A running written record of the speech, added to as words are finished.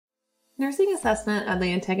Nursing assessment of the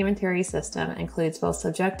integumentary system includes both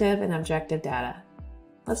subjective and objective data.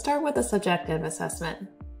 Let's start with the subjective assessment.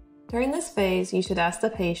 During this phase, you should ask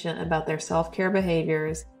the patient about their self-care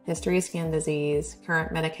behaviors, history of skin disease,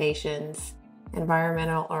 current medications,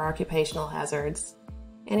 environmental or occupational hazards,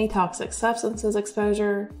 any toxic substances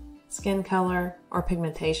exposure, skin color or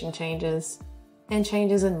pigmentation changes, and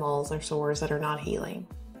changes in moles or sores that are not healing.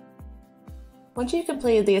 Once you've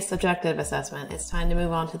completed the subjective assessment, it's time to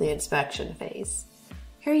move on to the inspection phase.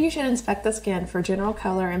 Here you should inspect the skin for general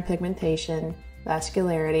color and pigmentation,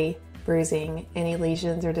 vascularity, bruising, any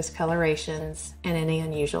lesions or discolorations, and any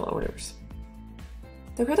unusual odors.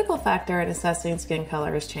 The critical factor in assessing skin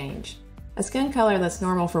color is change. A skin color that's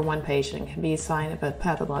normal for one patient can be a sign of a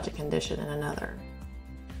pathologic condition in another.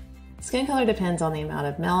 Skin color depends on the amount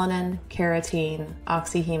of melanin, keratin,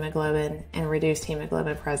 oxyhemoglobin, and reduced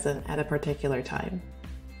hemoglobin present at a particular time.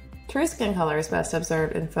 True skin color is best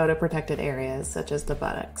observed in photoprotected areas such as the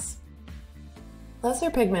buttocks. Lesser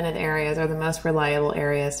pigmented areas are the most reliable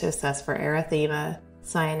areas to assess for erythema,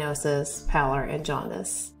 cyanosis, pallor, and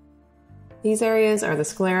jaundice. These areas are the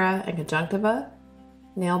sclera and conjunctiva,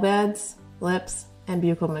 nail beds, lips, and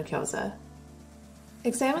buccal mucosa.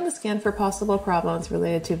 Examine the skin for possible problems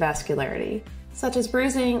related to vascularity, such as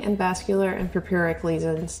bruising and vascular and purpuric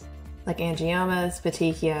lesions like angiomas,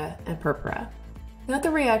 petechia, and purpura. Note the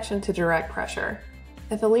reaction to direct pressure.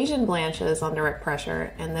 If a lesion blanches on direct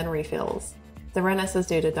pressure and then refills, the redness is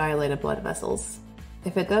due to dilated blood vessels.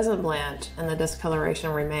 If it doesn't blanch and the discoloration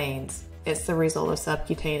remains, it's the result of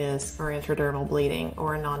subcutaneous or intradermal bleeding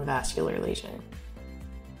or a non-vascular lesion.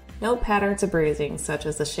 Note patterns of bruising, such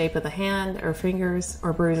as the shape of the hand or fingers,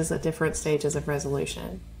 or bruises at different stages of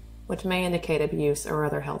resolution, which may indicate abuse or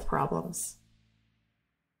other health problems.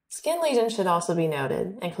 Skin lesions should also be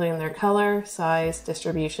noted, including their color, size,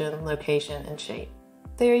 distribution, location, and shape.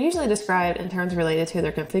 They are usually described in terms related to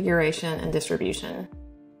their configuration and distribution.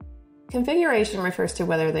 Configuration refers to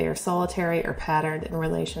whether they are solitary or patterned in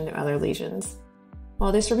relation to other lesions,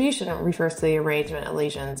 while distribution refers to the arrangement of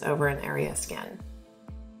lesions over an area of skin.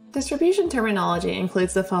 Distribution terminology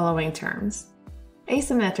includes the following terms.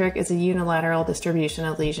 Asymmetric is a unilateral distribution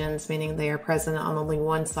of lesions, meaning they are present on only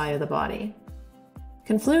one side of the body.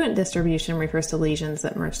 Confluent distribution refers to lesions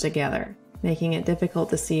that merge together, making it difficult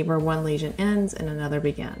to see where one lesion ends and another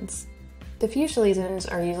begins. Diffuse lesions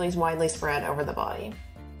are usually widely spread over the body.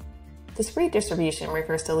 Discrete distribution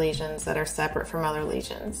refers to lesions that are separate from other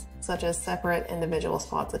lesions, such as separate individual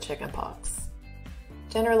spots of chickenpox.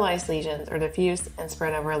 Generalized lesions are diffuse and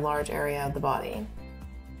spread over a large area of the body.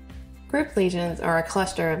 Group lesions are a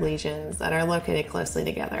cluster of lesions that are located closely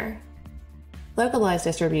together. Localized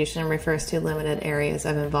distribution refers to limited areas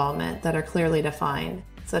of involvement that are clearly defined,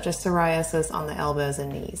 such as psoriasis on the elbows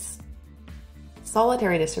and knees.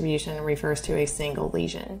 Solitary distribution refers to a single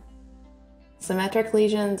lesion. Symmetric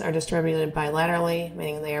lesions are distributed bilaterally,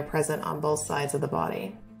 meaning they are present on both sides of the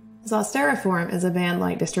body. Zosteriform is a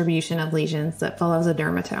band-like distribution of lesions that follows a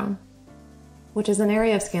dermatome, which is an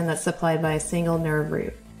area of skin that's supplied by a single nerve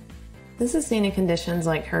root. This is seen in conditions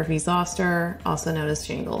like herpes zoster, also known as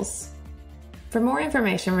shingles. For more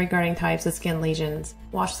information regarding types of skin lesions,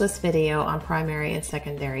 watch this video on primary and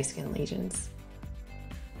secondary skin lesions.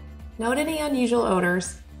 Note any unusual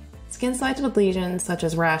odors. Skin sites with lesions, such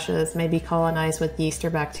as rashes, may be colonized with yeast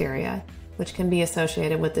or bacteria, which can be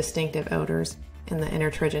associated with distinctive odors in the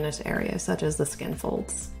intertriginous area, such as the skin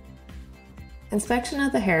folds. Inspection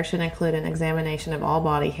of the hair should include an examination of all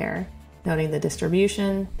body hair, noting the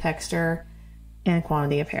distribution, texture, and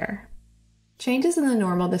quantity of hair. Changes in the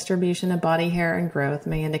normal distribution of body hair and growth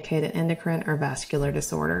may indicate an endocrine or vascular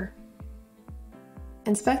disorder.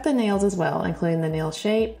 Inspect the nails as well, including the nail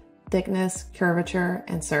shape, thickness, curvature,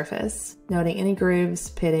 and surface, noting any grooves,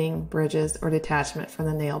 pitting, bridges, or detachment from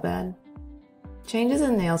the nail bed. Changes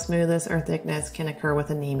in nail smoothness or thickness can occur with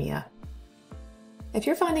anemia. If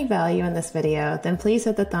you're finding value in this video, then please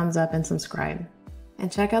hit the thumbs up and subscribe.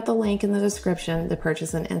 And check out the link in the description to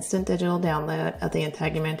purchase an instant digital download of the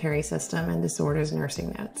Integumentary System and Disorders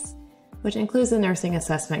Nursing Notes, which includes the nursing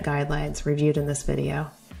assessment guidelines reviewed in this video.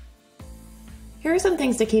 Here are some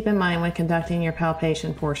things to keep in mind when conducting your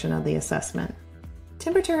palpation portion of the assessment.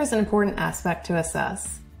 Temperature is an important aspect to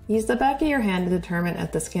assess. Use the back of your hand to determine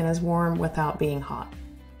if the skin is warm without being hot.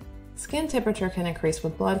 Skin temperature can increase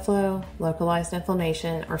with blood flow, localized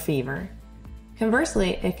inflammation, or fever.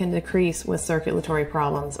 Conversely, it can decrease with circulatory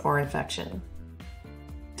problems or infection.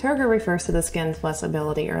 Turgor refers to the skin's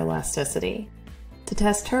flexibility or elasticity. To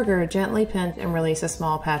test turgor, gently pinch and release a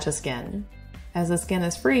small patch of skin. As the skin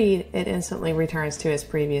is freed, it instantly returns to its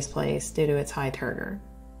previous place due to its high turgor.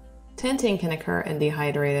 Tinting can occur in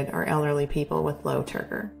dehydrated or elderly people with low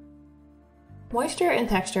turgor. Moisture and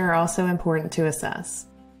texture are also important to assess.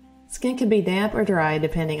 Skin can be damp or dry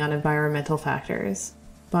depending on environmental factors,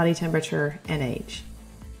 body temperature, and age.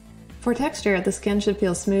 For texture, the skin should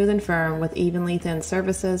feel smooth and firm with evenly thin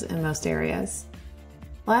surfaces in most areas.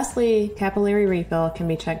 Lastly, capillary refill can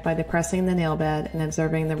be checked by depressing the nail bed and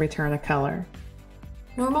observing the return of color.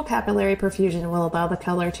 Normal capillary perfusion will allow the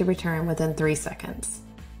color to return within 3 seconds.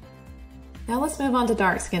 Now let's move on to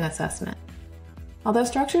dark skin assessment. Although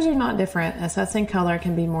structures are not different, assessing color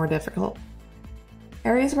can be more difficult.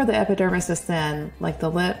 Areas where the epidermis is thin, like the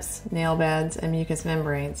lips, nail beds, and mucous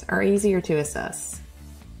membranes, are easier to assess.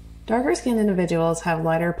 Darker skinned individuals have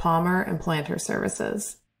lighter palmar and plantar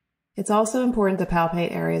surfaces. It's also important to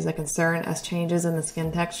palpate areas of concern, as changes in the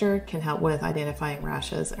skin texture can help with identifying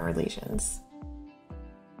rashes or lesions.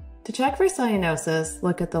 To check for cyanosis,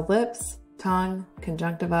 look at the lips, tongue,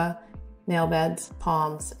 conjunctiva, nail beds,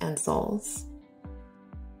 palms, and soles.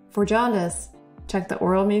 For jaundice, check the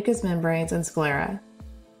oral mucous membranes and sclera.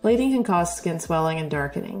 Bleeding can cause skin swelling and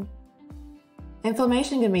darkening.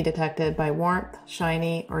 Inflammation can be detected by warmth,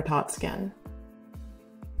 shiny, or taut skin.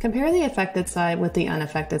 Compare the affected side with the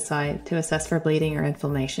unaffected side to assess for bleeding or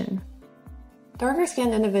inflammation. Darker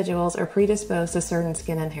skinned individuals are predisposed to certain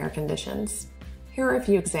skin and hair conditions. Here are a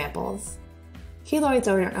few examples.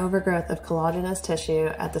 Keloids are an overgrowth of collagenous tissue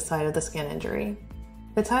at the site of the skin injury.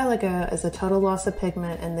 Vitiligo is a total loss of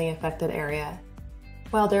pigment in the affected area,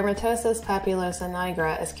 while dermatosis papulosa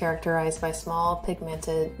nigra is characterized by small,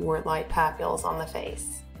 pigmented, wart-like papules on the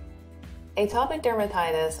face. Atopic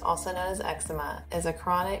dermatitis, also known as eczema, is a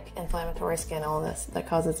chronic inflammatory skin illness that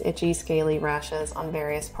causes itchy, scaly rashes on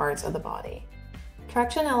various parts of the body.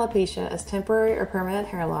 Traction alopecia is temporary or permanent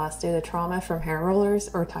hair loss due to trauma from hair rollers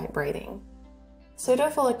or tight braiding.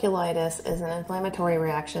 Pseudofolliculitis is an inflammatory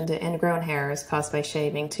reaction to ingrown hairs caused by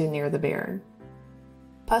shaving too near the beard.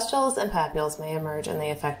 Pustules and papules may emerge in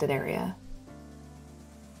the affected area.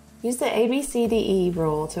 Use the ABCDE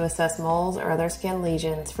rule to assess moles or other skin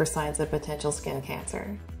lesions for signs of potential skin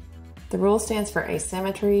cancer. The rule stands for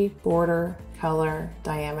asymmetry, border, color,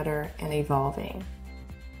 diameter, and evolving.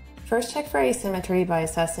 First, check for asymmetry by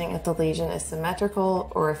assessing if the lesion is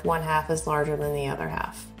symmetrical or if one half is larger than the other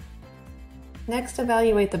half. Next,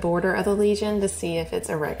 evaluate the border of the lesion to see if it's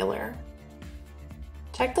irregular.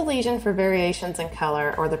 Check the lesion for variations in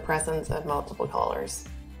color or the presence of multiple colors.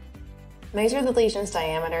 Measure the lesion's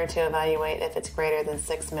diameter to evaluate if it's greater than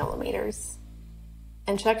 6 millimeters.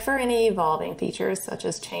 And check for any evolving features such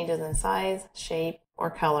as changes in size, shape,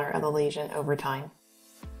 or color of the lesion over time.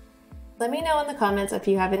 Let me know in the comments if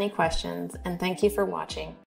you have any questions, and thank you for watching.